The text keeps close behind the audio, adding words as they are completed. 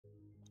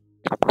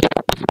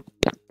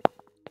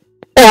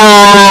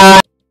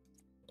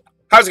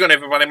How's it going,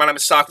 everybody? My name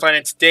is Sockline,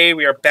 and today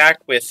we are back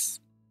with...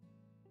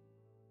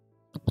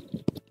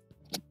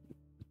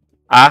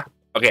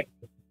 Okay.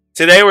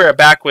 Today we are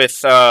back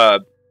with,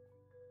 That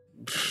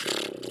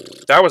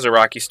was a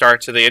rocky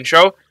start to the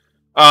intro.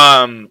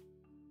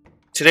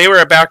 Today we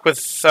are back with,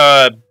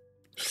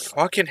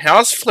 fucking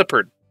House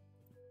Flipper.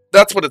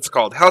 That's what it's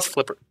called, House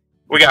Flipper.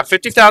 We got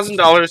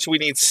 $50,000, we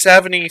need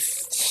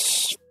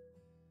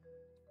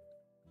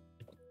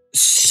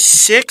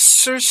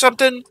 76 or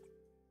something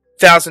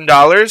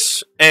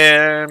 $1,000,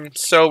 and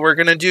so we're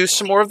gonna do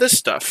some more of this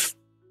stuff.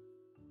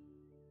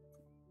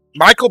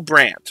 Michael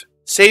Brandt,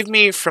 save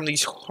me from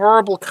these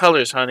horrible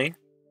colors, honey.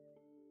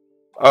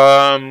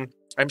 I'm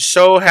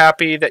so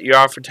happy that you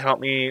offered to help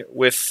me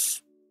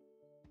with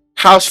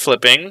house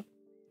flipping,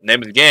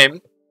 name of the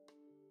game.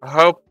 I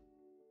hope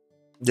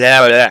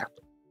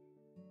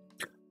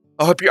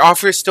your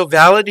offer is still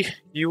valid.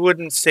 You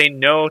wouldn't say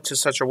no to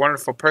such a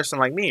wonderful person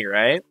like me,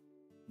 right?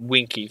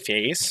 Winky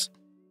face.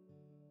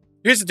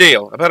 Here's the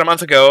deal. About a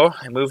month ago,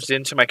 I moved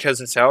into my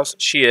cousin's house.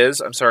 She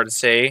is, I'm sorry to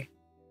say,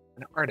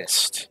 an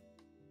artist.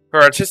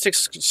 Her artistic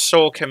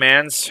soul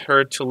commands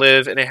her to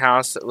live in a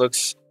house that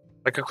looks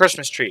like a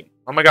Christmas tree.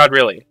 Oh my god,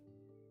 really?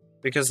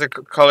 Because the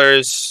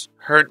colors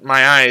hurt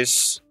my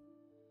eyes.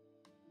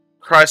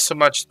 Cry so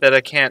much that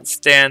I can't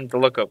stand the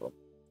look of them.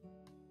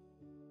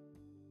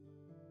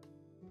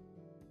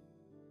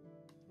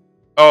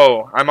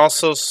 Oh, I'm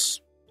also...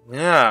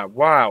 Yeah,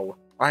 wow.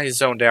 I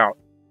zoned out.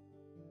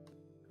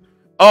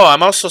 Oh,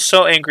 I'm also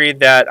so angry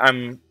that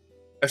I'm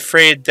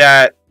afraid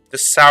that the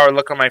sour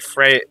look on my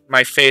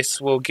face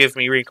will give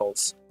me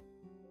wrinkles.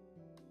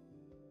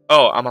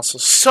 Oh, I'm also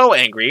so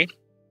angry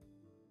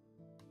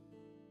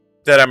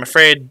that I'm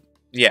afraid...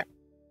 Yeah.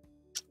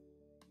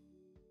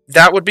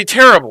 That would be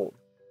terrible.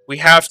 We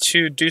have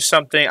to do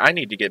something... I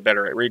need to get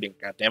better at reading,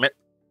 goddammit.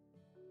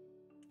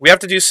 We have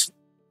to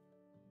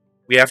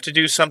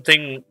do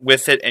something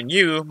with it, and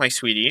you, my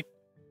sweetie,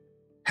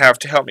 have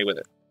to help me with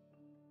it.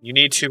 You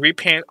need to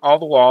repaint all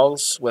the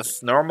walls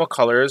with normal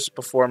colors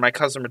before my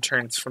cousin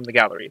returns from the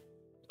gallery.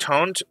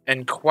 Toned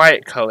and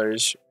quiet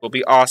colors will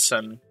be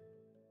awesome.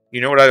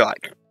 You know what I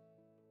like.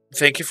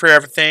 Thank you for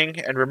everything,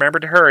 and remember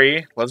to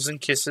hurry. Loves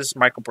and kisses,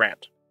 Michael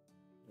Brandt.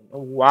 I don't know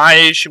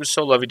why she was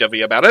so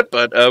lovey-dovey about it,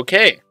 but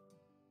okay.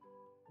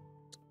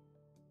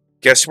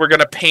 Guess we're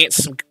gonna paint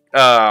some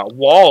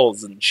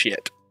walls and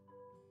shit.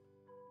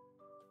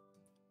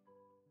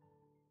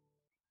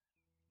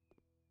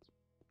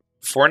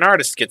 Before an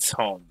artist gets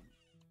home.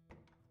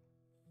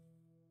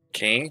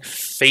 Okay,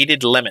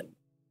 Faded Lemon.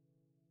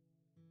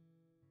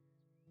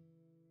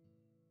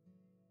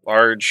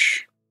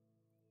 Large.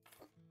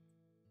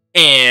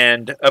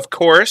 And, of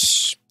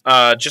course,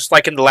 just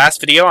like in the last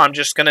video, I'm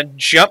just going to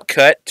jump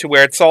cut to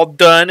where it's all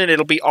done and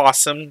it'll be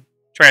awesome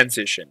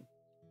transition.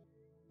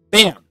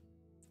 Bam!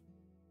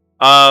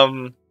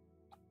 I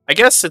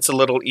guess it's a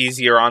little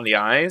easier on the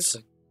eyes.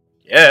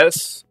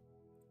 Yes.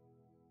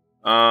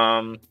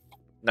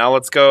 Now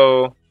let's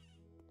go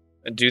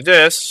and do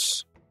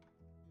this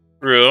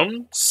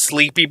room,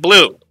 Sleepy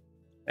Blue.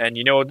 And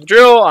you know the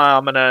drill,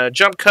 I'm gonna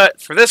jump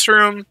cut for this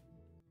room.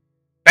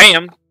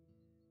 Bam!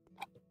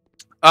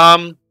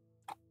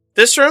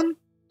 This room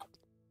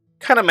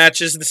kind of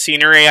matches the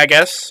scenery, I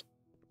guess.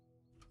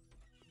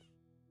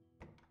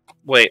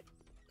 Wait,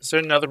 is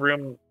there another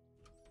room?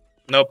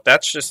 Nope,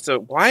 that's just a...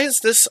 Why is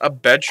this a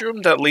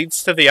bedroom that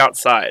leads to the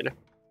outside?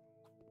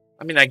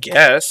 I mean, I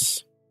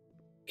guess.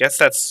 Guess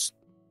that's...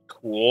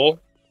 cool.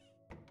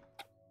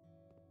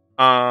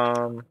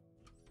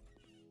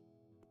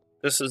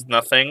 This is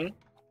nothing.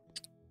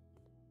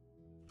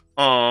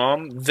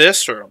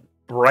 This room.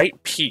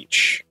 Bright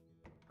peach.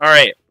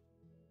 Alright.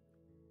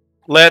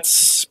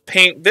 Let's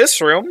paint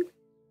this room.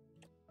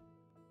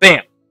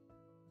 Bam.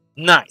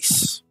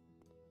 Nice.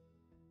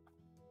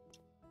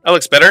 That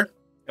looks better.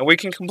 And we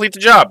can complete the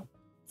job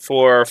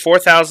for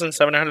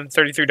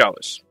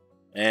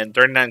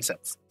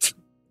 $4,733.39.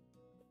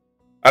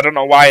 I don't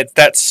know why it's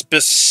that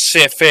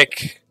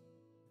specific.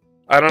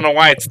 I don't know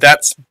why it's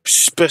that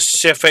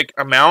specific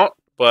amount,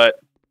 but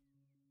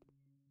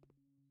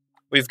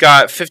we've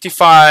got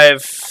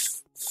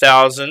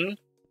 55,000.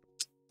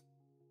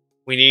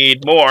 We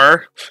need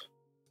more.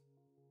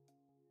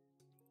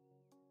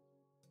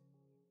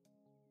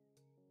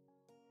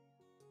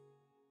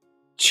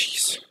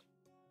 Jeez.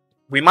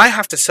 We might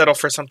have to settle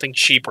for something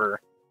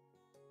cheaper.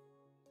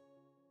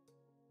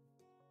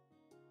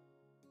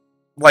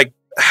 Like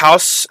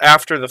House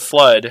After the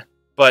Flood,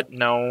 but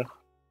no.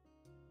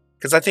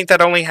 Because I think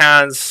that only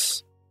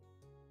has...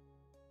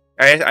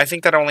 I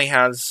think that only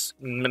has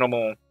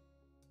minimal...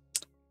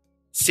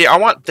 See, I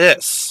want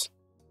this.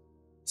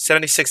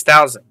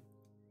 76,000.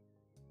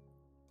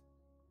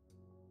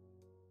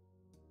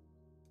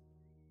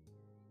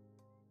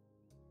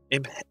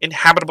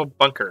 Inhabitable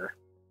bunker.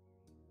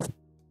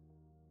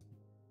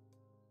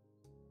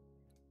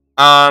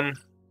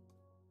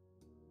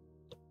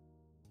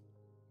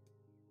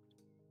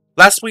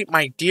 Last week,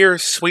 my dear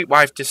sweet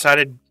wife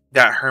decided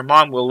that her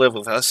mom will live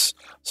with us.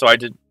 So I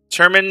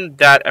determined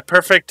that a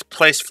perfect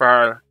place for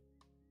our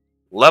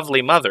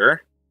lovely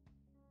mother,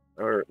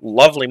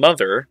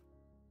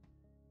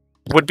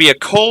 would be a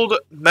cold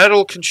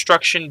metal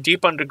construction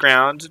deep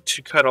underground.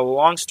 To cut a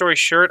long story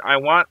short, I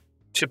want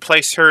to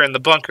place her in the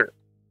bunker.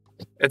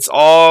 It's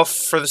all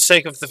for the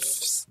sake of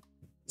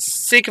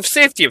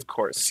safety, of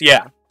course.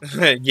 Yeah,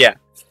 yeah.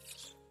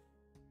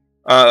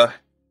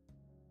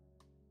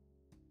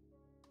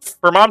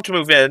 For mom to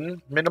move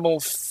in,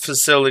 minimal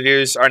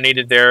facilities are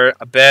needed there: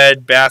 a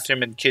bed,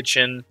 bathroom, and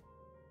kitchen.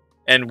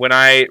 And when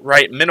I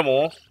write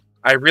minimal,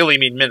 I really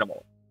mean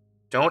minimal.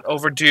 Don't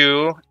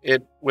overdo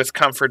it with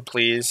comfort,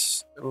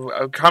 please.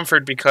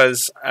 Comfort,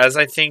 because as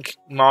I think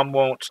mom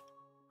won't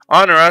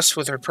honor us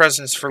with her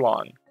presence for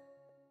long.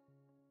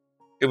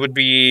 It would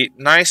be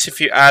nice if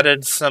you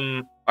added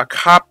some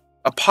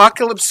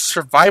apocalypse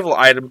survival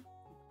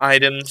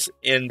items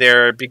in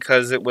there,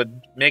 because it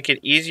would make it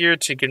easier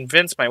to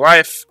convince my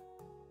wife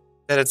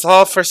that it's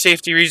all for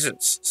safety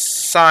reasons.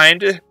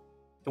 Signed,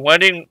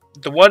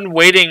 the one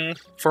waiting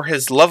for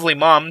his lovely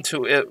mom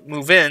to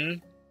move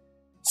in,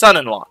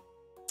 son-in-law.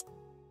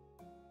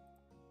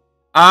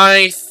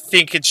 I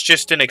think it's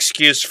just an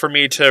excuse for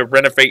me to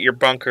renovate your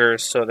bunker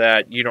so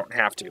that you don't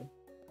have to.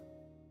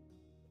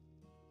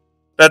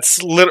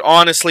 That's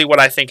honestly what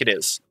I think it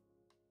is.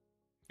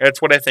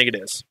 That's what I think it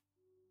is.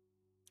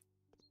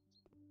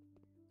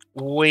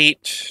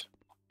 Wait.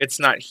 It's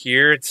not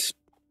here. It's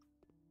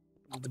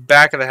the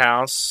back of the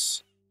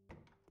house.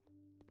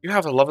 You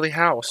have a lovely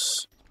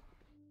house.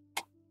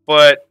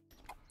 But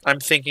I'm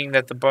thinking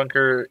that the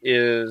bunker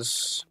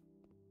is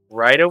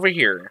right over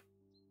here.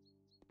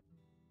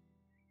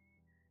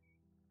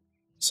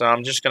 So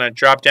I'm just going to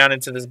drop down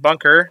into this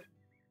bunker.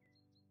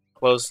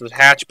 Close the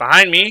hatch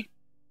behind me.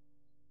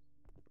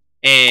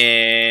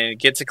 And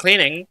get to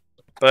cleaning.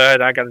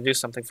 But I got to do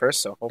something first,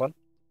 so hold on.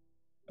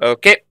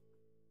 Okay.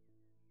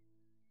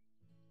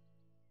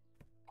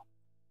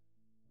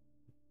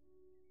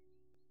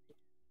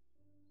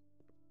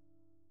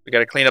 We got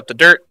to clean up the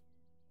dirt.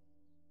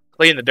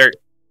 Clean the dirt.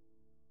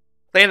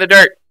 Clean the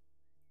dirt.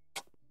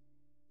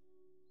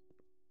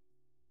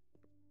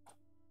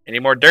 Any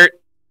more dirt?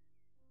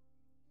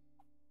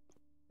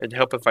 It'd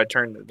help if I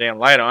turned the damn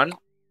light on.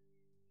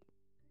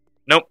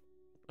 Nope.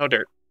 No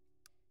dirt.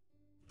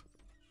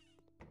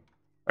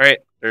 Alright.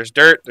 There's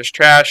dirt. There's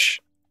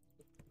trash.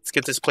 Let's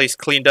get this place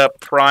cleaned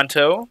up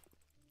pronto.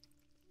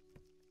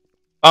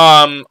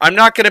 I'm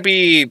not going to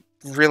be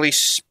really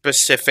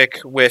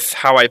specific with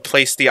how I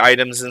place the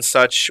items and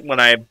such when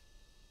I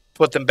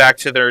put them back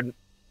to their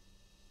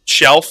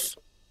shelf.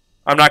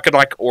 I'm not going to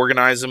like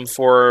organize them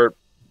for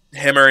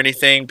him or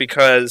anything,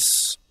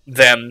 because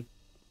them.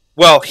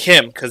 Well,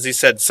 him, because he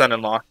said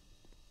son-in-law.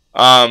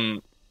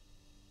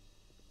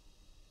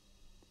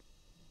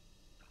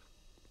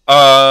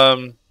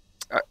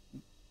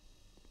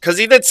 Because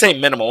he did say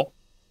minimal.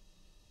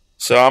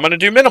 So I'm going to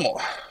do minimal.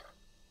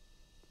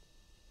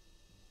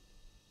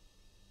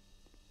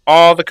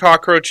 All the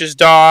cockroaches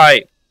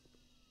die.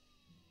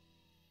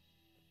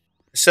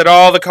 I said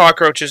all the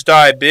cockroaches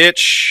die,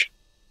 bitch.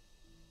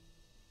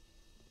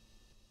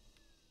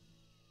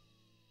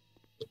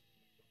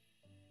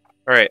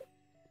 Alright.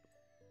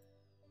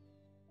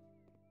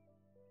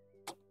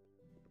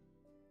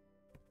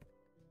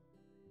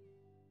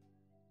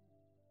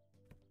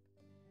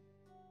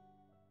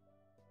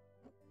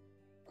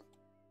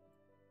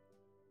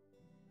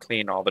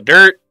 Clean all the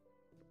dirt.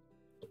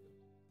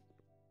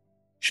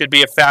 Should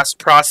be a fast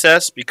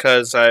process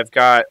because I've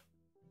got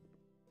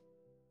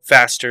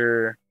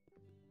faster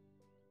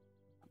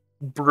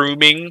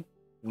brooming,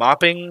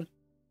 mopping,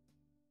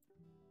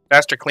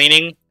 faster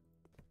cleaning.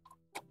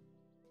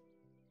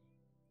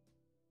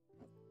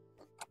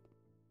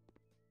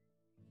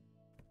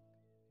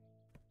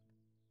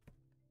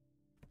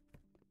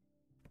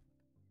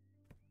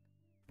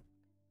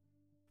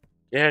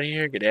 Get out of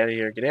here, get out of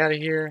here, get out of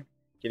here,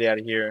 get out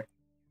of here,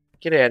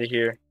 get out of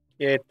here.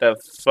 Get the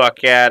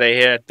fuck out of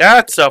here.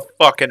 That's a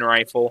fucking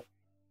rifle.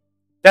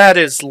 That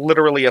is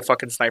literally a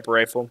fucking sniper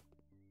rifle.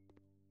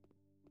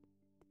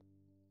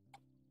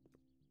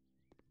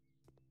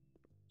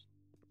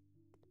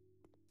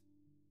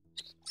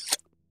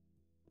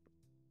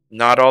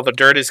 Not all the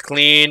dirt is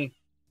clean.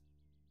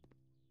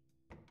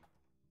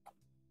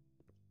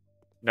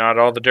 Not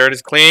all the dirt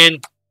is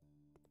clean.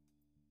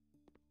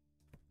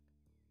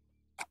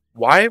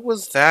 Why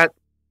was that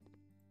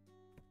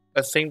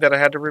a thing that I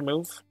had to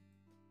remove?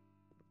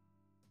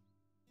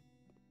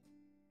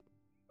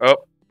 Oh.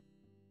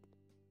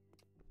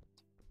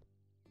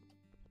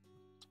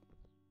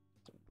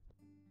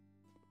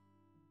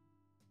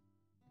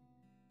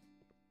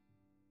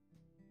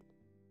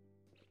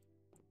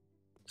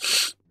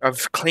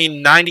 I've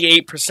cleaned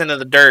 98% of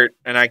the dirt,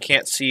 and I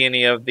can't see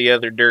any of the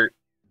other dirt.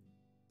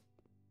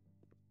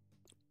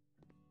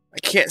 I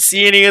can't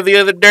see any of the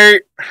other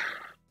dirt.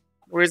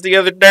 Where's the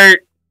other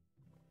dirt?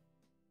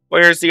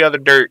 Where's the other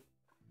dirt?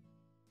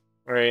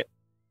 Alright.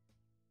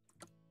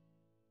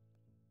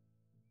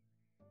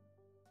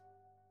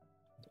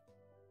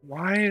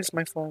 Why is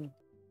my phone?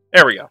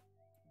 There we go.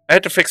 I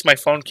had to fix my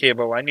phone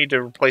cable. I need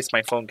to replace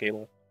my phone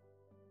cable.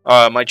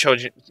 My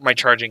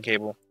charging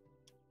cable.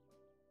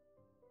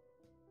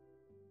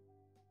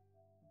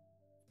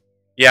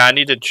 Yeah, I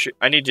need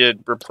to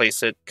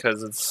replace it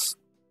because it's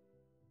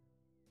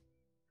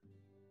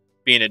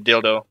being a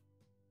dildo.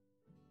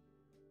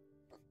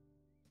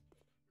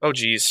 Oh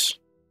jeez.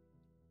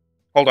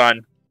 Hold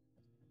on.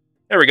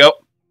 There we go.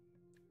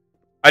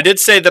 I did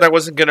say that I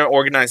wasn't gonna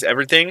organize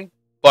everything,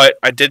 but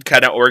I did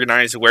kind of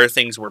organize where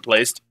things were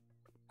placed.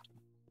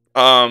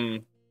 So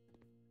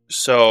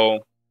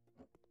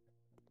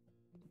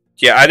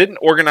yeah, I didn't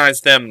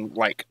organize them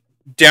like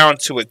down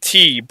to a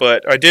T,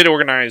 but I did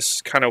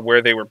organize kind of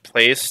where they were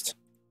placed.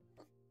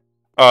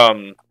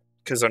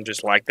 Because I'm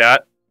just like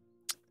that.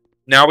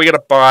 Now we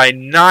gotta buy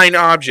 9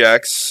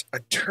 objects, a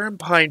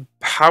turbine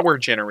power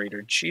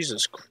generator.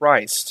 Jesus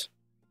Christ.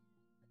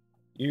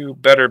 You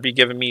better be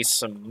giving me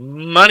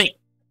some money.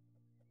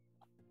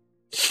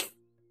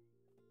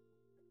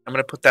 I'm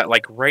gonna put that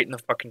like right in the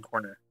fucking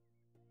corner.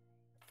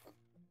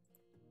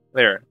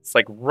 There. It's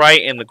like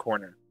right in the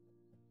corner.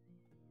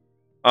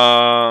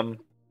 A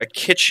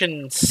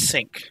kitchen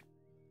sink.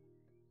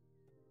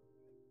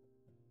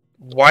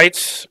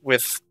 White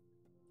with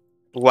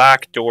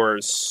black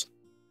doors.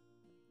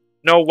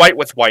 No, white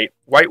with white.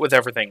 White with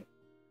everything.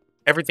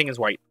 Everything is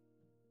white.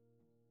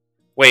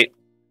 Wait.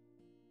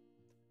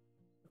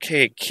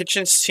 Okay,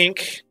 kitchen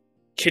sink,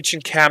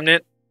 kitchen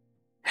cabinet,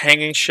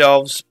 hanging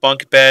shelves,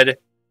 bunk bed,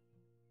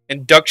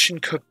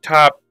 induction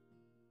cooktop,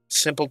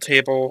 simple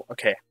table.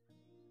 Okay.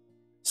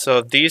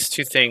 So these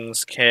two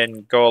things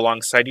can go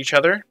alongside each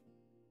other.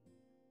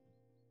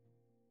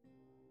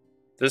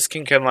 This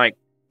can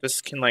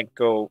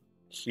go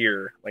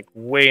here, like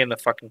way in the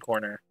fucking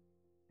corner.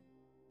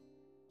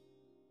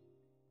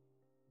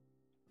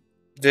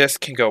 This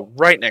can go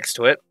right next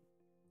to it.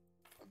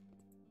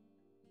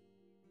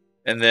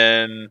 And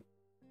then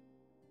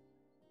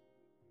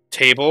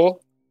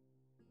table,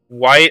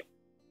 white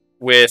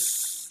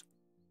with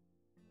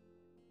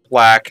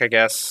black, I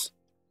guess.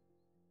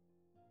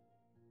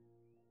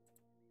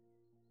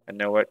 I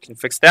know what can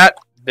fix that.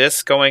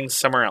 This going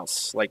somewhere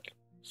else, like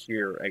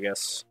here, I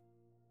guess.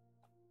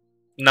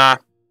 Nah.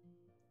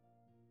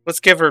 Let's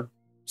give her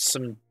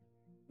some...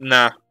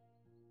 Nah.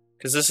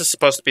 Because this is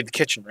supposed to be the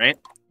kitchen, right?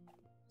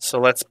 So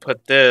let's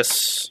put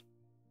this...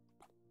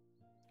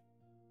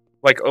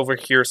 like over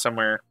here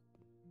somewhere.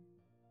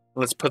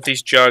 Let's put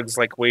these jugs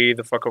like way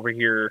the fuck over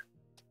here.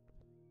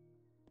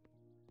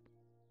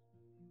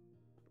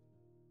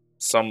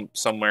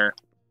 Somewhere.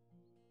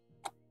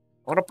 I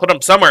want to put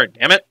them somewhere,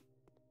 damn it.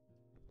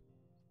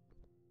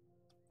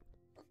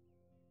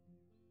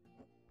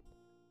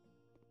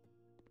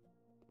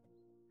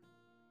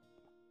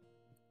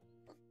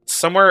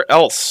 Somewhere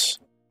else.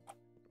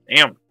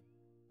 Damn.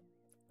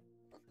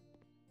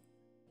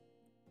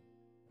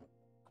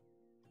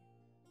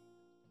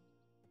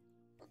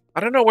 I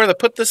don't know where to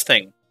put this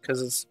thing,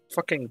 because it's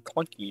fucking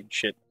clunky and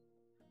shit.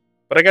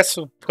 But I guess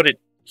we'll put it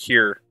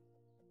here.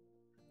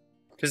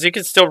 Because you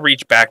can still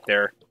reach back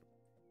there.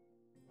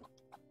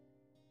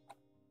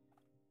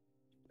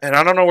 And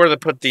I don't know where to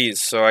put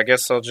these, so I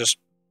guess I'll just...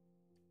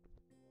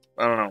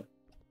 I don't know.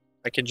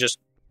 I can just...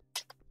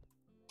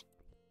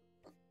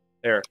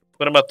 There.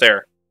 Put them up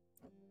there.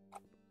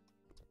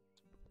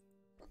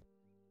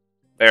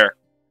 There.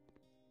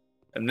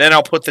 And then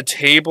I'll put the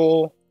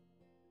table...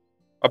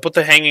 I'll put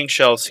the hanging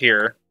shelves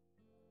here.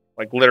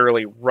 Like,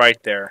 literally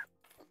right there.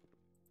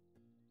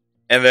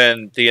 And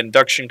then the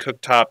induction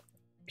cooktop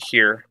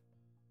here.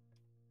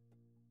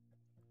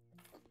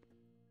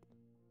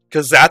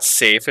 Because that's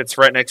safe. It's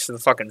right next to the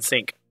fucking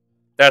sink.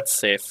 That's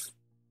safe.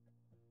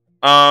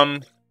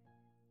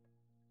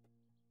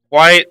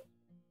 White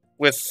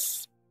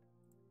with...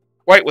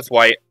 White with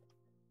white.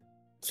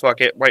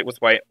 Fuck it. White with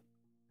white.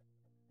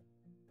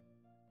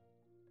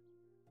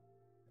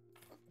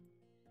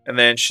 And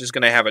then she's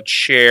going to have a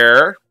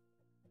chair.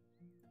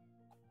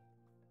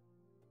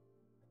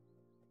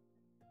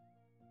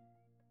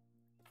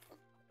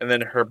 And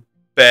then her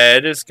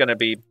bed is going to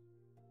be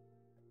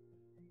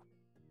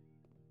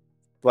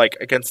like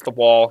against the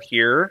wall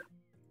here.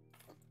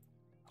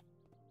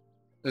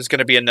 There's going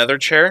to be another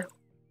chair,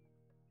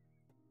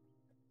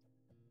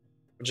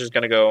 which is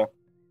going to go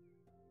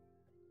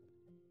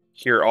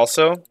here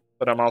also.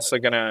 But I'm also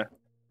going to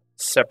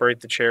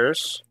separate the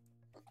chairs.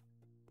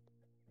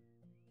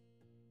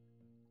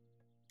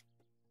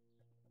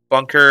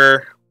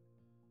 Bunker.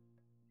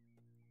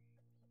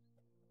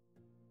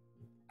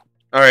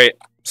 Alright,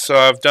 so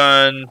I've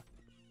done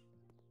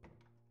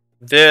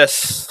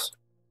this.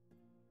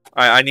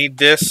 I need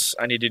this.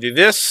 I need to do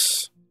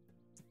this.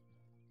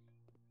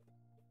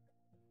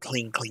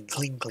 Clean, clean,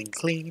 clean, clean,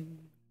 clean.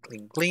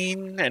 Clean,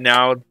 clean. And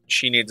now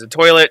she needs a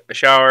toilet, a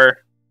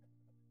shower.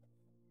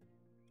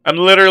 I'm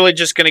literally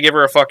just going to give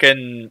her a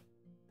fucking...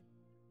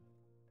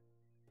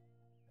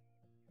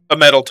 a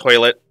metal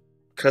toilet.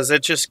 Because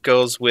it just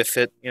goes with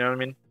it, you know what I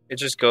mean? It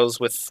just goes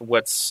with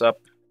what's up.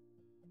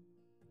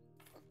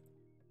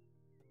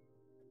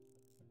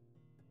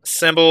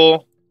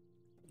 Assemble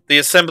The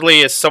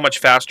assembly is so much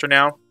faster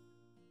now.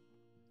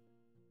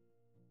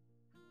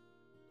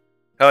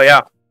 Hell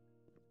yeah.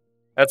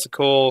 That's a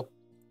cool...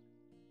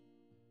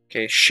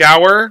 Okay,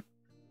 shower.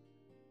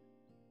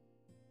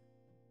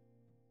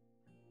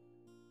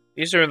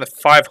 These are in the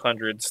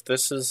 500s.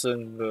 This is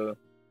in the...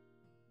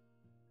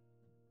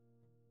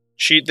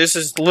 This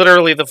is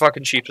literally the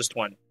fucking cheapest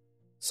one.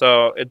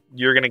 So,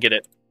 you're gonna get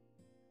it.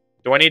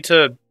 Do I need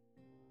to...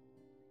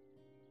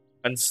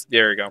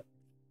 There we go.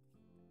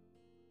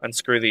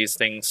 Unscrew these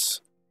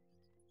things.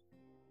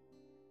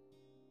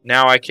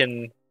 Now I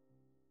can...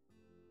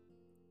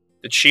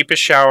 The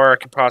cheapest shower I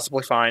can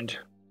possibly find.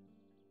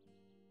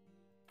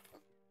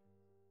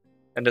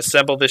 And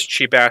assemble this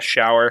cheap-ass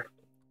shower.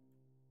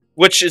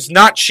 Which is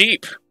not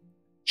cheap.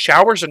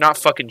 Showers are not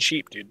fucking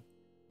cheap, dude.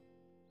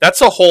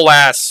 That's a whole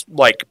ass,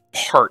 like,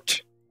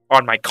 part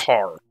on my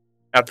car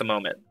at the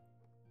moment.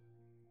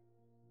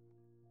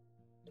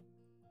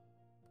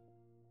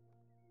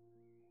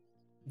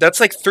 That's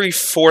like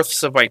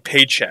 3/4 of my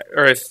paycheck.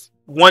 Or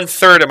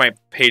 1/3 of my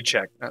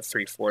paycheck. Not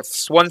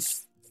 3/4.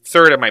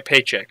 1/3 of my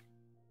paycheck.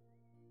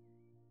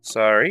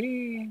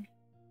 Sorry.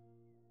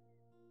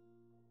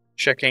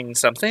 Checking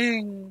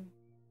something.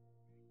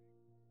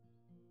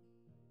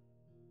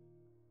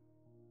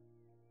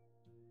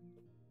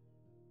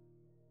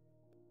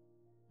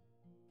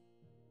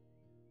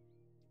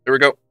 There we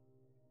go.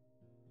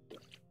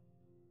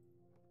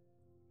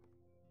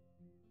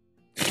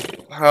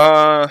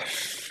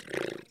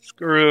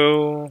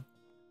 Screw.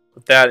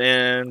 Put that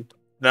in.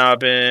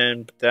 Knob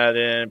in. Put that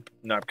in.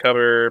 Knob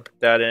cover. Put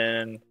that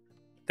in.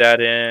 Put that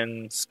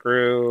in.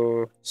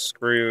 Screw.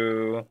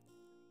 Screw.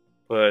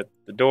 Put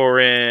the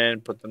door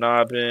in. Put the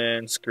knob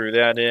in. Screw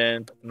that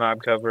in. Put the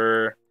knob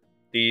cover.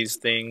 These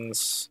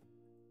things.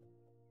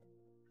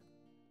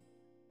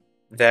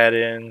 That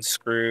in.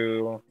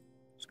 Screw.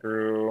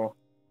 Screw.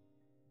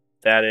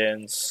 That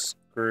in.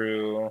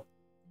 Screw.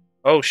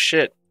 Oh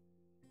shit.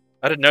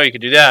 I didn't know you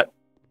could do that.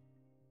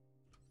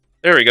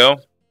 There we go.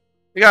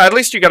 Yeah, at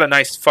least you got a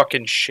nice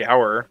fucking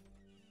shower.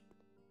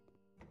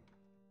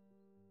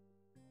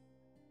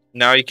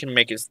 Now you can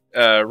make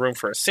room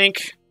for a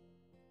sink.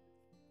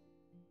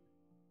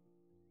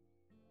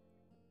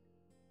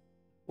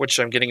 Which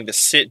I'm getting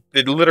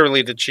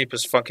literally the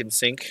cheapest fucking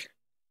sink.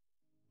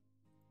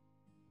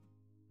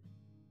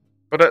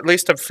 But at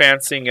least I'm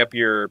fancying up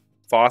your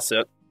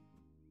faucet.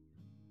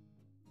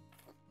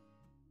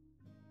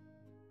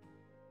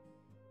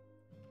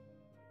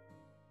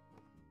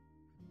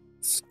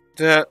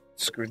 That,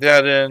 screw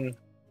that in.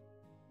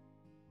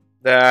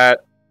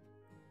 That.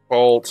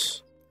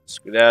 Bolt.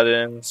 Screw that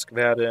in.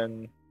 Screw that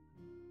in.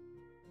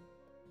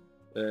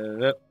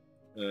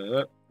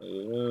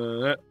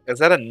 Is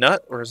that a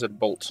nut or is it a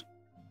bolt?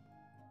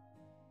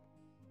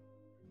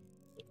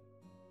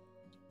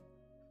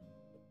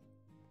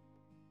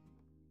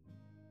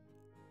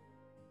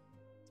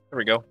 There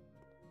we go.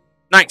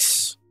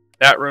 Nice.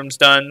 That room's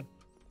done.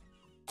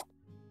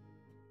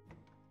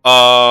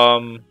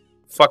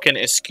 Fucking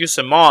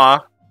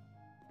excuse-moi.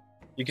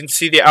 You can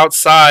see the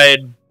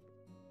outside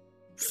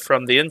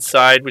from the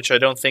inside, which I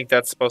don't think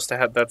that's supposed to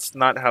have. That's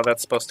not how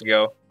that's supposed to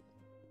go.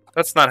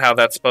 That's not how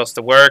that's supposed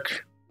to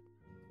work.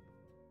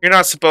 You're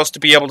not supposed to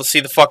be able to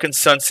see the fucking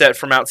sunset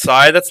from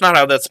outside. That's not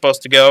how that's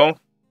supposed to go.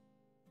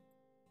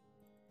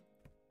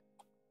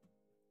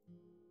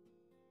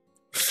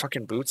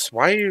 Fucking boots.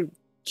 Why are you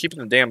keeping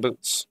the damn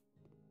boots?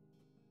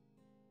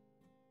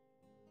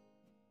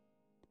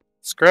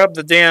 Scrub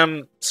the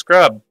damn...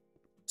 Scrub.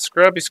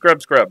 Scrubby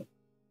scrub scrub.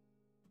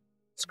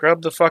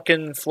 Scrub the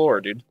fucking floor,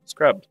 dude.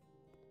 Scrub.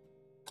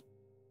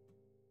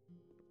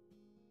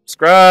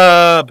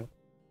 Scrub!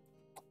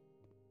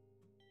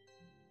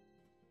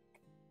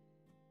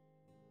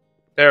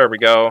 There we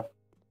go.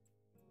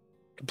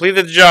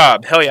 Completed the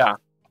job. Hell yeah.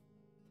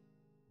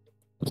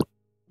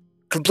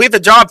 Complete the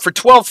job for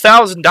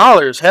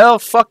 $12,000. Hell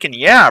fucking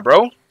yeah,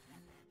 bro.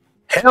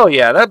 Hell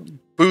yeah. That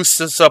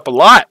boosts us up a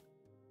lot.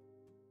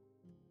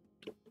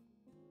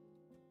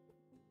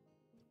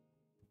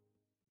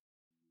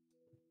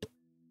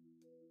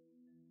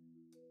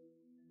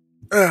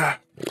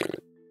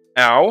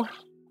 Ow.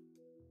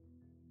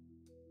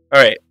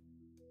 Alright.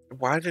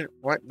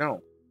 What?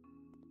 No.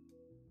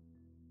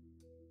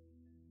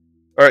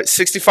 Alright,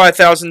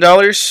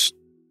 $65,000.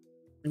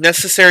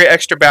 Necessary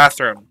extra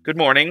bathroom. Good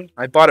morning.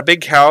 I bought a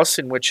big house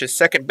in which a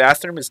second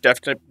bathroom is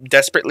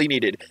desperately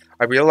needed.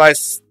 I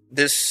realized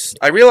this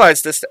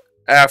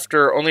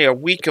after only a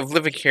week of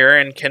living here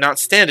and cannot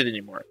stand it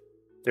anymore.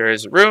 There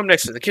is a room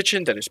next to the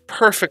kitchen that is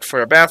perfect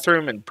for a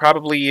bathroom and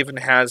probably even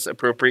has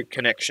appropriate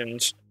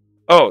connections.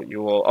 Oh, you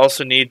will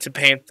also need to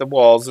paint the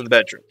walls of the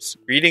bedrooms.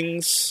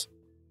 Greetings,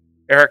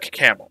 Eric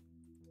Camel.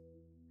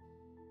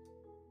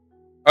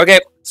 Okay,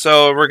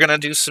 so we're gonna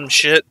do some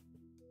shit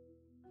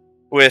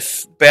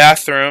with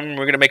bathroom.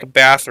 We're gonna make a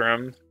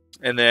bathroom,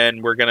 and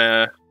then we're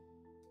gonna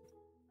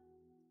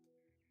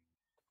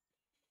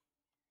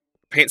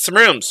paint some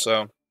rooms,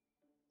 so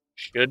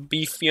should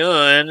be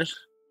fun.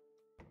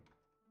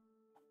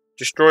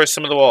 Destroy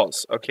some of the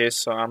walls. Okay,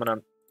 so I'm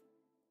gonna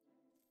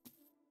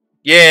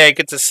Yeah, I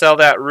get to sell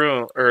that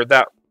room, or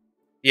that,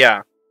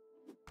 yeah.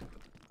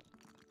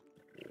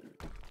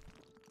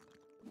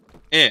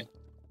 Eh,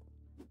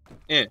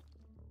 eh,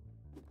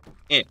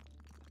 eh,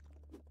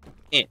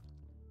 eh,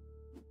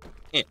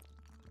 eh.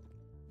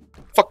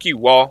 Fuck you,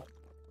 wall.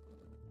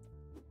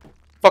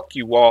 Fuck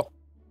you, wall.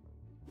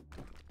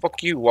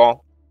 Fuck you,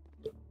 wall.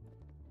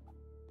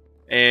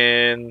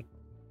 And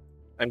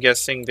I'm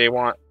guessing they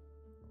want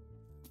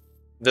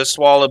this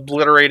wall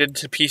obliterated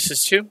to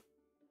pieces too.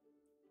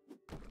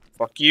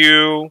 Fuck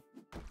you.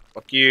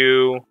 Fuck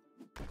you.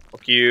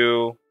 Fuck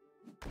you.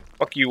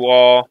 Fuck you,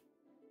 wall.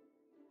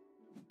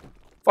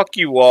 Fuck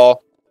you,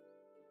 wall.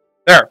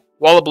 There.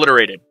 Wall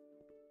obliterated.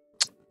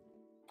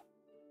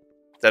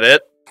 Is that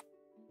it?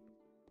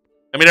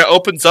 I mean, it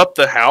opens up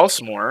the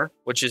house more,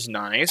 which is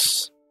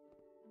nice.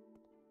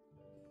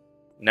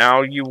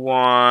 Now you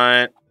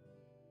want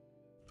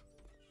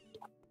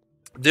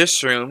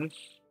this room.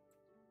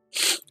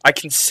 I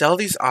can sell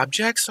these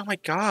objects? Oh my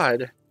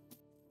god.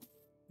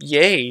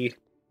 Yay.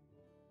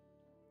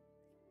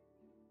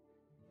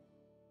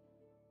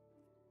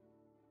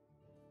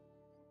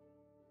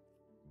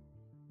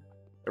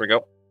 There we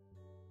go.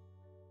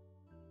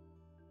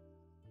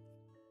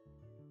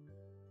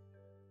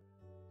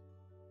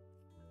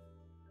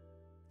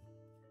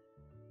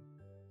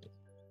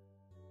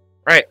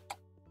 Right.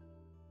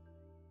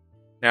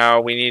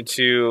 Now we need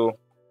to...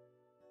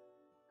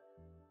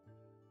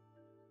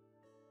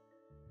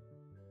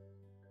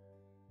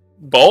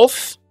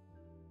 Both?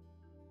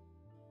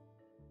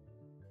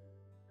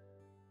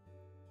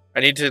 I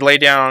need to lay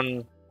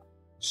down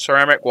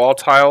ceramic wall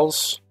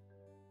tiles.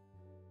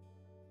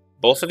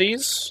 Both of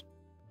these?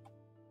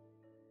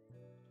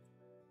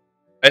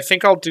 I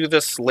think I'll do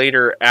this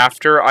later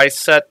after I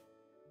set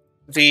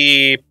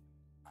the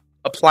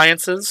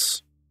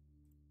appliances.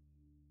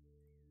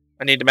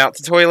 I need to mount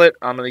the toilet.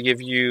 I'm going to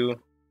give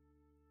you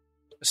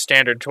a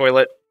standard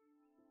toilet.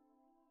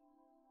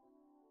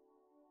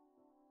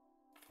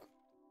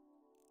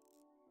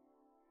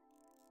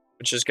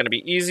 Which is going to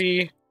be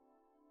easy.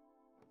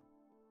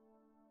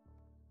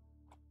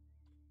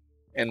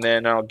 And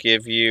then I'll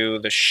give you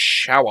the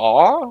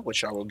shower,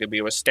 which I will give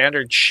you a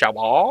standard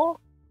shower.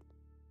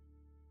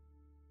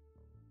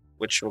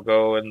 Which will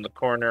go in the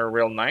corner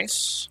real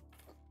nice.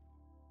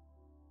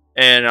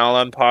 And I'll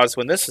unpause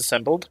when this is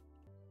assembled.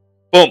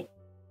 Boom!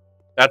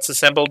 That's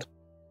assembled.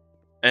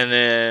 And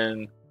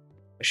then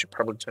I should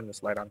probably turn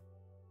this light on.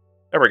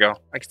 There we go.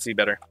 I can see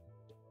better.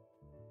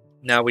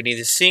 Now we need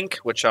a sink,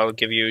 which I'll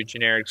give you a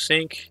generic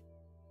sink.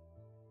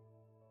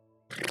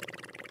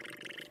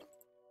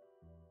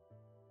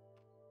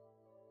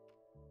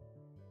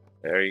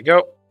 There you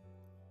go.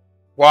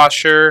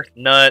 Washer,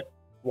 nut,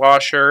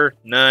 washer,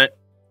 nut.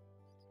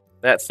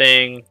 That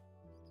thing.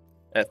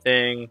 That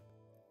thing.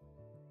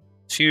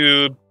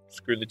 Tube.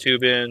 Screw the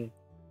tube in.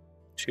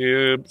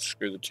 Tube.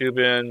 Screw the tube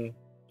in.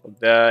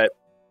 Put that.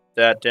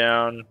 That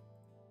down.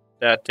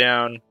 That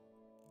down.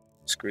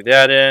 Screw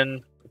that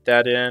in. Put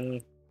that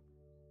in.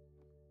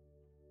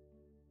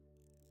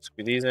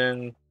 Screw these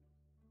in.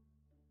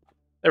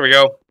 There we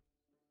go.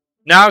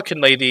 Now I can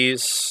lay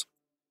these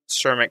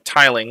ceramic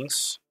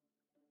tilings.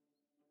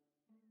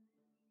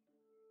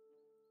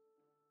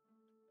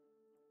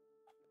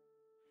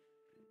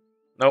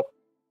 Nope.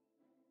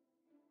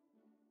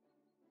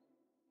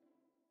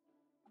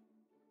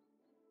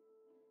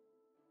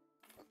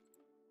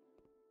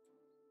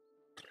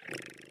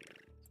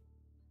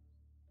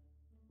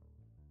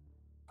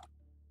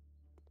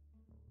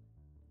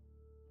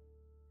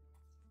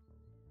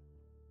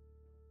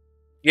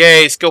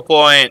 Yay, skill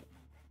point.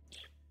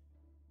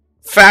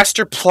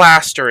 Faster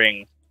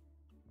plastering.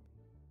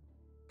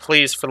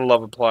 Please, for the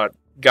love of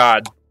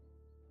God.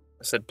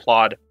 I said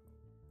plod.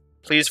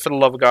 Please, for the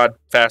love of God,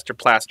 faster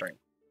plastering.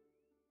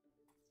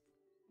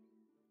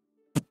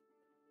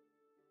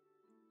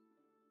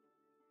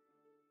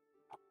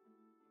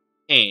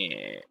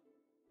 And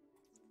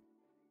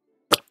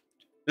this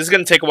is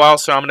going to take a while,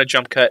 so I'm going to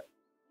jump cut.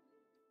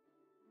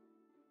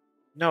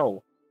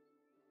 No.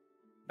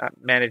 Not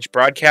manage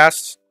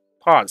broadcast.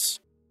 Pause.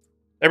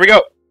 There we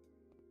go.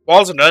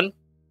 Walls are done.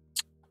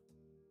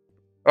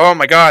 Oh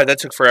my god, that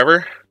took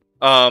forever.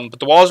 But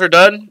the walls are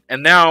done,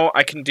 and now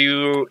I can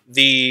do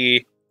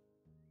the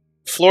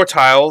floor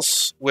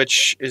tiles,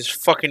 which is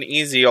fucking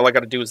easy. All I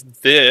gotta do is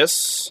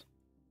this.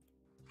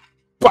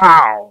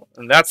 Wow!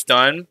 And that's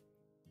done.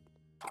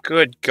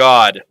 Good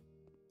god.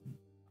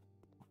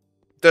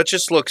 That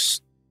just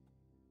looks...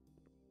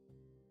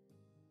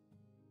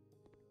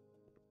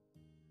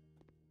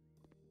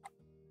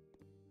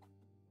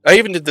 I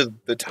even did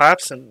the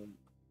tops, and...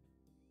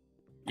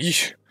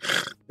 Eesh.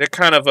 That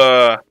kind of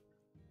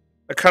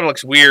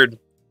looks weird.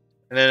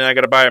 And then I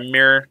gotta buy a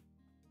mirror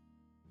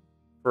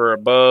for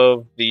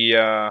above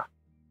the,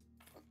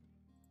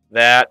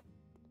 that.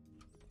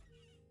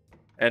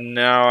 And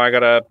now I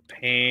gotta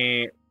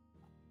paint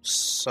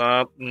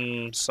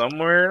something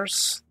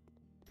somewheres.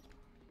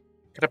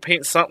 Gotta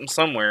paint something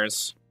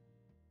somewheres.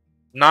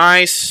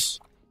 Nice.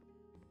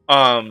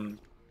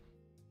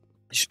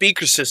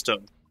 Speaker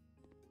system.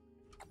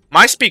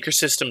 my speaker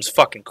system's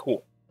fucking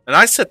cool. And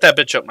I set that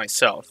bitch up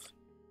myself.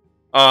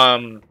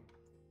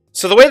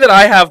 So the way that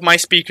I have my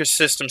speaker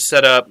system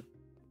set up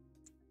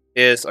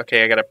is,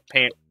 okay, I gotta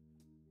paint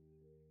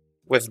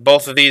with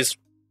both of these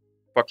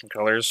fucking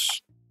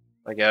colors,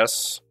 I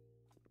guess.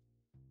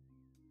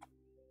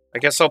 I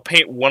guess I'll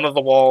paint one of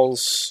the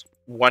walls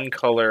one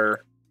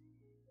color.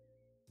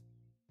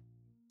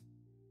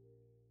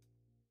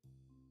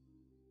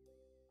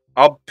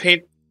 I'll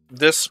paint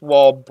this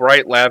wall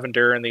bright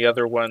lavender and the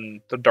other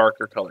one the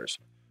darker colors.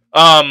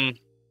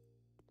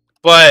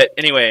 But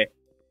anyway,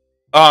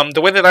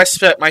 the way that I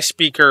set my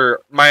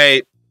speaker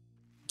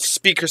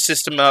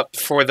system up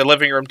for the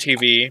living room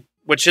TV,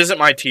 which isn't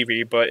my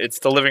TV, but it's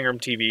the living room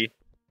TV,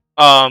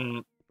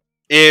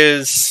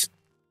 is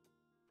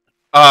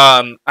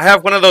I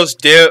have one of those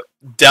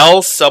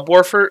Dell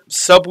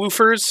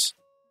subwoofers,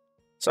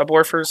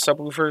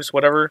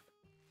 whatever.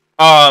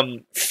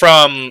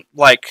 From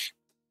like,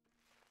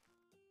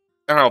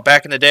 I don't know,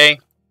 back in the day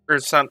or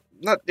something.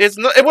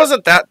 It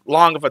wasn't that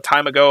long of a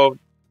time ago,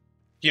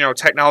 you know,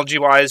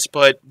 technology-wise,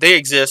 but they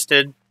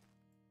existed.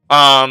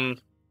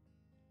 And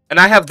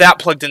I have that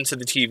plugged into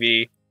the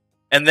TV.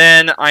 And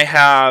then I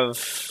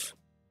have...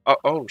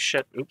 oh,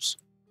 shit. Oops.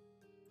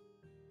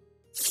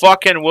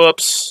 Fucking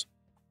whoops.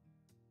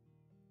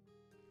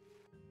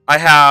 I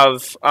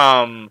have,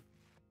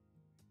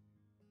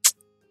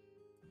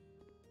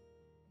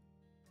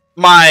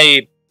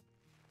 my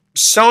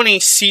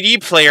Sony CD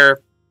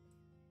player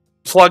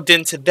plugged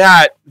into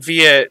that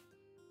via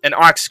an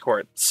aux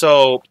cord.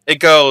 So it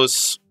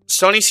goes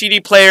Sony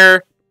CD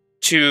player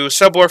to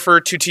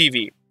subwoofer to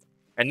TV.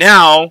 And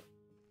now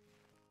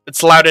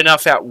it's loud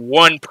enough at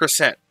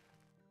 1%.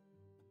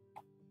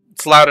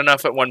 It's loud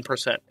enough at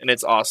 1%, and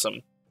it's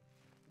awesome.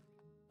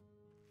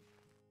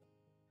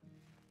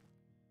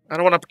 I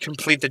don't want to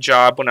complete the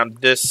job when I'm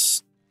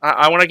this...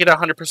 I want to get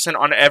 100%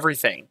 on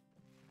everything.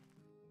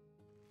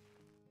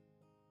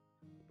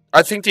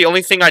 I think the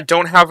only thing I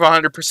don't have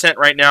 100%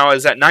 right now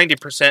is at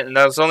 90%, and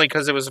that was only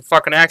because it was a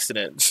fucking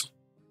accident.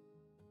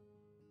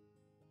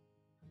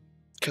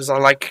 Because I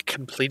like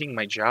completing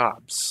my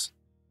jobs.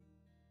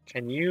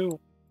 Can you...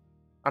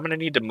 I'm going to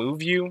need to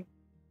move you?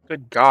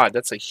 Good God,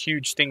 that's a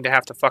huge thing to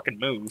have to fucking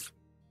move.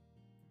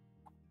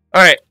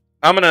 Alright,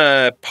 I'm going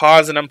to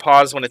pause and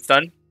unpause when it's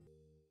done.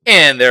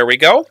 And there we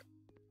go.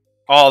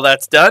 All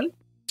that's done.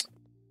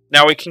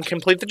 Now we can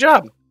complete the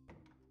job.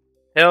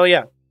 Hell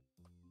yeah.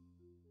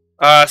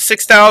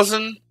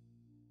 6,000.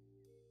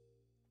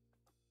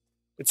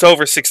 It's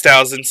over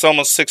 6,000. It's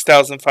almost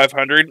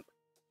 6,500.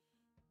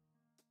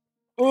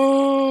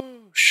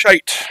 Oh,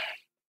 shite.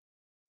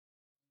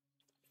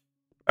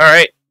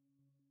 Alright.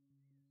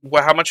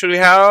 Well, how much do we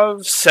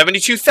have?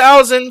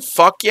 72,000.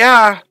 Fuck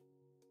yeah.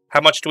 How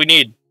much do we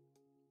need?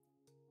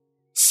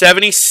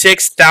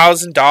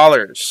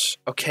 $76,000.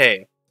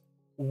 Okay.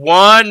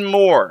 One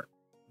more.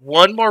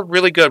 One more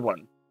really good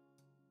one.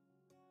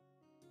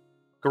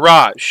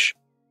 Garage.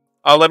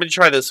 Let me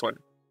try this one.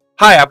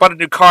 Hi, I bought a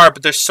new car,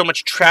 but there's so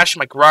much trash in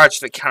my garage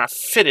that I cannot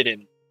fit it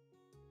in.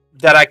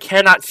 That I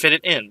cannot fit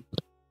it in.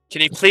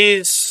 Can you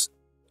please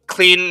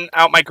clean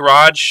out my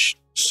garage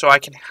so I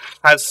can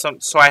have so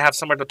I have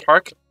somewhere to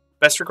park?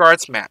 Best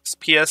regards, Max.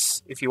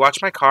 P.S. If you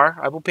watch my car,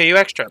 I will pay you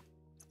extra.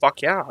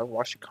 Fuck yeah, I'll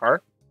wash your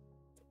car.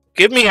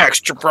 Give me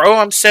extra, bro.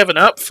 I'm 7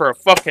 up for a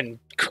fucking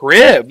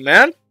crib,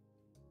 man.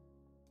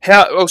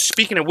 Hell, oh,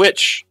 speaking of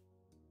which,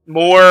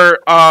 more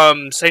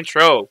Saints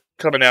Row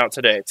coming out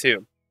today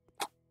too.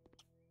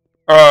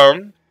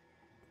 Fuck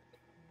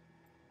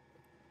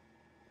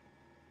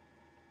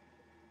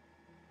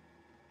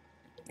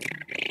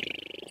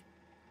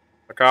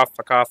off,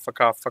 fuck off, fuck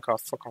off, fuck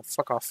off, fuck off,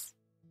 fuck off.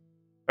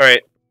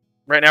 Alright.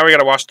 Right now we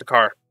gotta wash the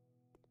car.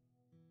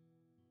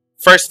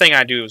 First thing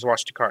I do is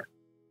wash the car.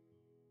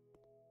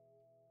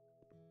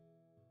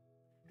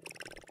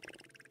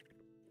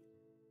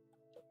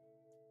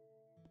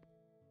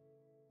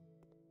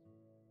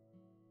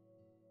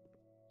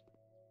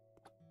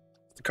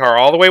 The car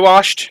all the way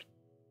washed?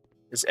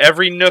 Is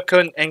every nook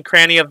and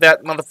cranny of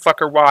that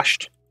motherfucker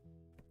washed?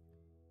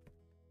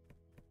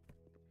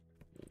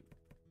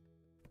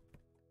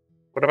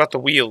 What about the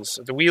wheels?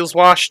 Are the wheels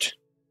washed?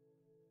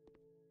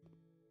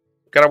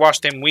 Gotta wash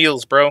them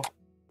wheels, bro.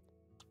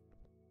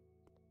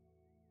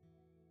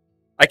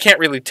 I can't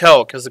really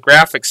tell because the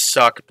graphics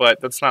suck, but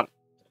that's not...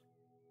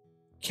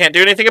 Can't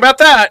do anything about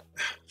that.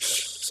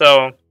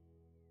 So...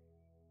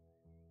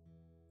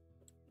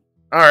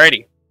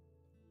 Alrighty.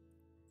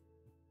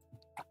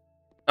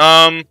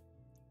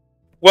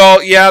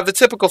 Well, yeah, the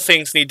typical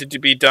things needed to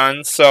be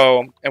done,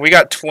 so... And we're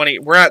at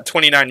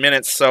 29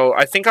 minutes, so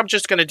I think I'm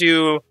just gonna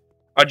do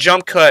a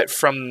jump cut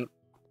from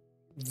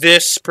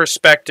this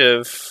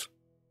perspective...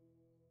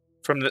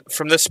 From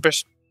this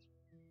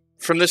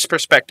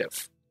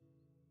perspective.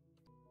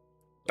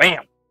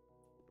 Bam.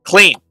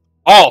 Clean.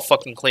 All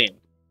fucking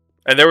clean.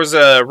 And there was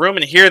a room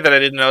in here that I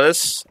didn't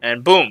notice,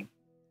 and boom.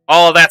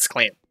 All of that's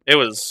clean. It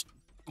was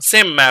the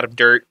same amount of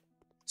dirt.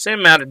 Same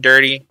amount of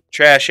dirty.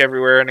 Trash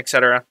everywhere, and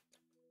etc.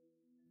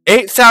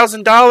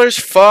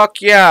 $8,000?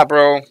 Fuck yeah,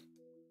 bro.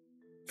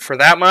 For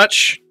that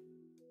much?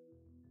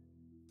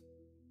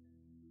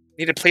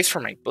 Need a place for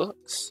my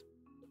books.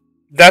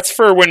 That's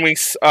for when we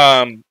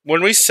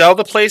sell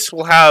the place,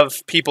 we'll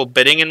have people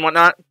bidding and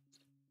whatnot.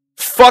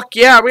 Fuck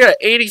yeah, we got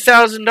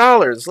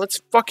 $80,000. Let's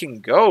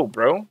fucking go,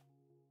 bro.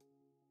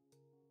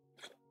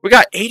 We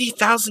got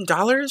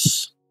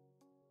 $80,000?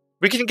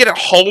 We can get a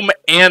home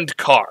and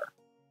car.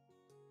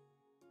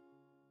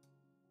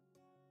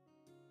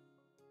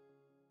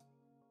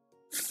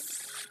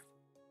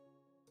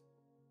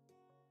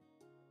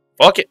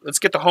 Fuck it, let's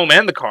get the home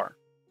and the car.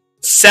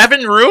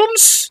 7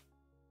 rooms?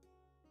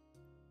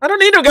 I don't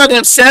need no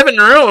goddamn 7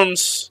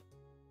 rooms.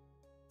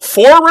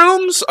 4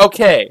 rooms?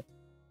 Okay.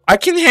 I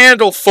can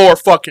handle 4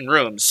 fucking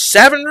rooms.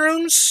 7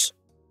 rooms?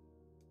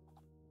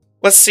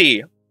 Let's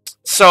see.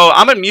 So,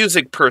 I'm a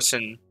music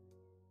person.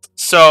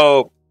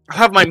 So, I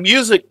have my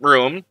music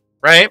room,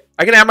 right?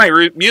 I can have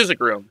my music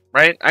room,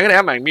 right? I can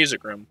have my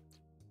music room.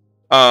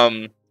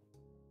 So,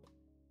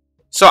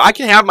 I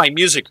can have my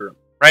music room,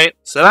 right?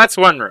 So, that's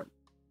one room.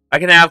 I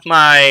can have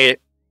my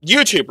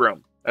YouTube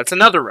room. That's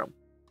another room.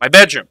 My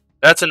bedroom.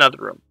 That's another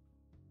room.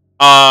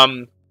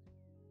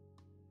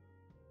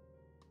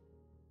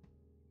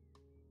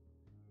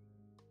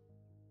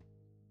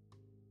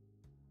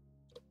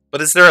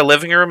 But is there a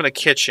living room and a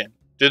kitchen?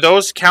 Do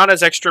those count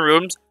as extra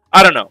rooms?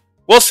 I don't know.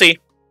 We'll see.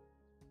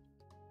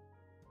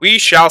 We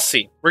shall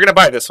see. We're gonna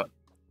buy this one.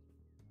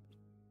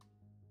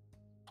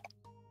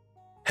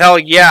 Hell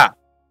yeah.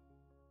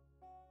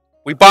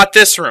 We bought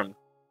this room.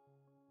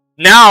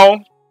 Now,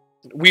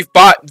 we've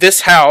bought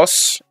this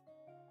house.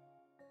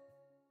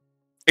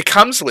 It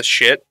comes with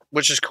shit,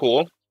 which is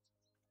cool.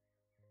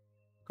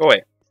 Go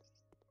away.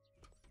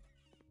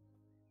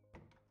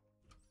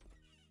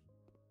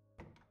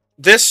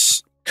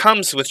 This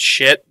comes with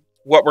shit.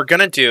 What we're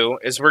gonna do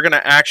is we're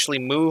gonna actually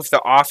move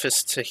the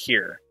office to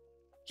here.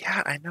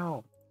 Yeah, I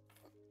know.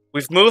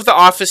 We've moved the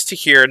office to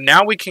here.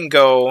 Now we can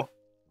go...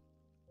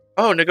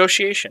 Oh,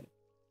 negotiation.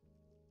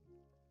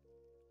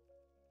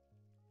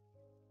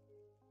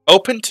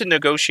 Open to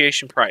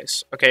negotiation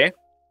price. Okay.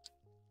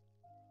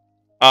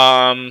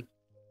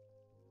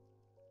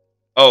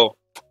 Oh,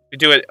 we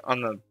do it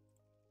on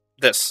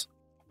this.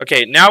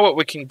 Okay, now what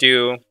we can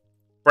do,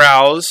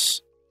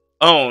 browse,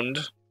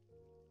 owned,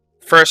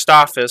 first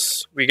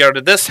office. We go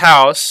to this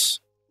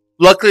house.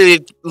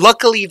 Luckily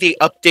they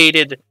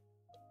updated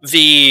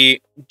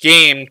the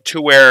game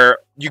to where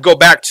you go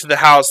back to the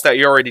house that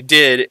you already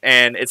did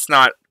and it's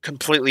not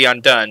completely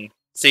undone.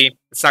 See?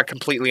 It's not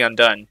completely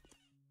undone.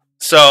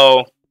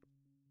 So,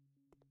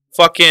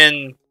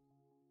 fucking,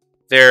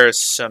 there's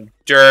some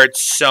dirt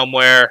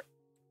somewhere.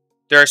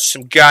 There's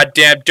some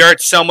goddamn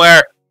dirt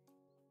somewhere.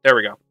 There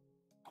we go.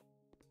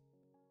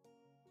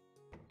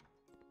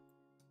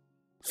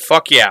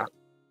 Fuck yeah.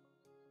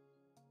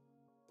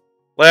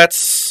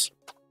 Let's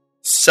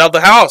sell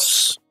the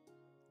house.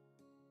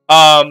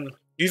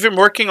 You've been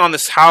working on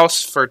this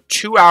house for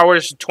 2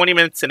 hours, 20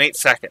 minutes, and 8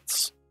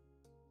 seconds.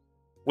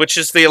 Which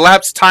is the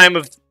elapsed time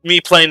of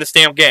me playing this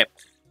damn game.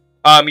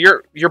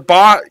 You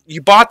bought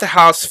the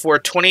house for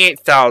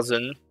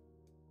 $28,000.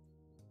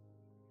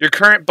 Your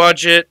current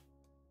budget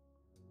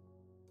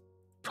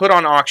put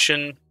on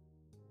auction.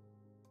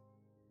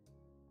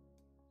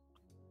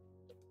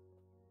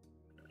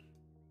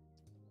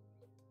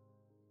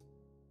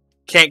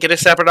 Can't get a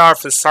separate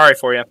office. Sorry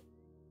for you.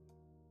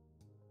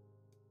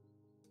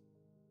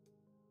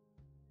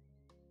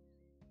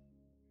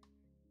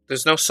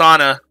 There's no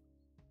sauna.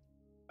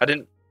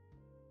 Well,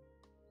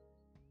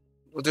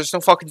 there's no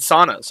fucking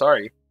sauna.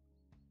 Sorry.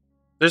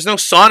 There's no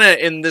sauna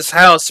in this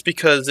house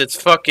because it's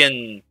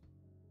fucking...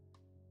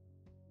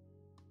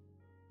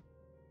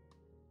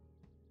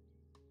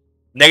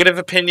 Negative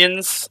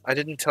opinions. I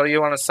didn't tell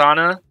you on a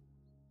sauna.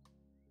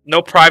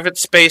 No private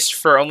space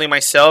for only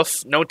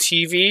myself. No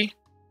TV.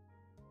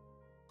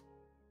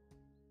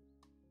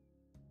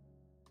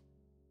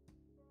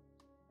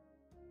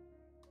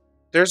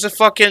 There's a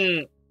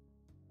fucking...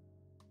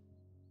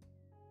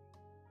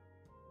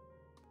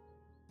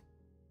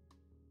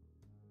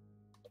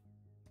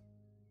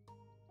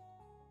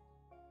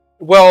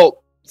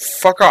 Well,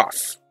 fuck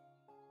off.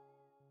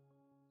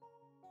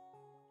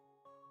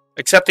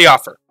 Accept the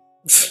offer.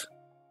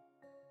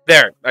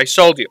 There, I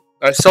sold you.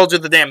 I sold you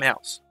the damn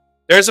house.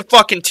 There's a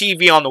fucking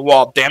TV on the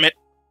wall, damn it.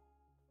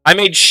 I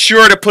made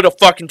sure to put a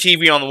fucking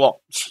TV on the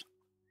wall.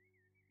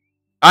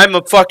 I'm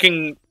a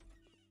fucking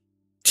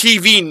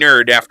TV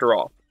nerd after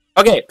all.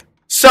 Okay,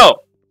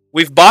 so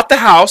we've bought the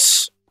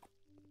house.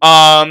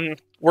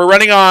 We're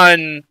running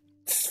on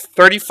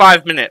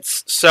 35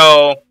 minutes.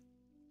 So,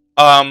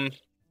 that'll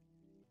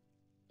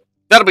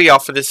be all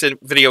for this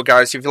video,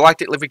 guys. If you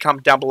liked it, leave a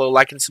comment down below,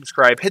 like and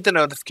subscribe. Hit the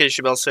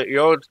notification bell so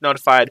you're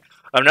notified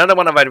of another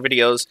one of my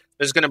videos.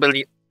 There's gonna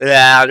be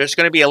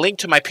a link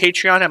to my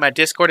Patreon and my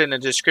Discord in the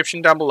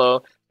description down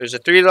below. There's a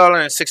 $3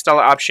 and a $6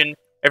 option.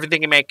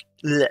 Everything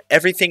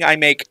I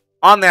make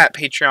on that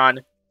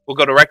Patreon will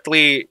go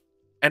directly,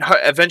 and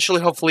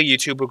eventually, hopefully,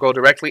 YouTube will go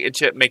directly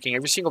into making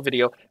every single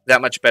video that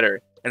much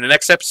better. In the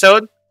next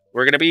episode,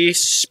 we're gonna be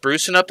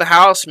sprucing up the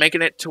house,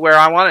 making it to where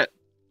I want it.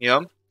 You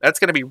know. That's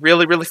going to be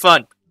really, really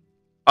fun.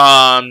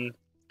 And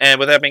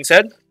with that being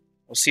said,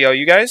 we'll see all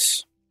you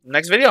guys in the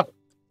next video.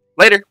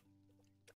 Later.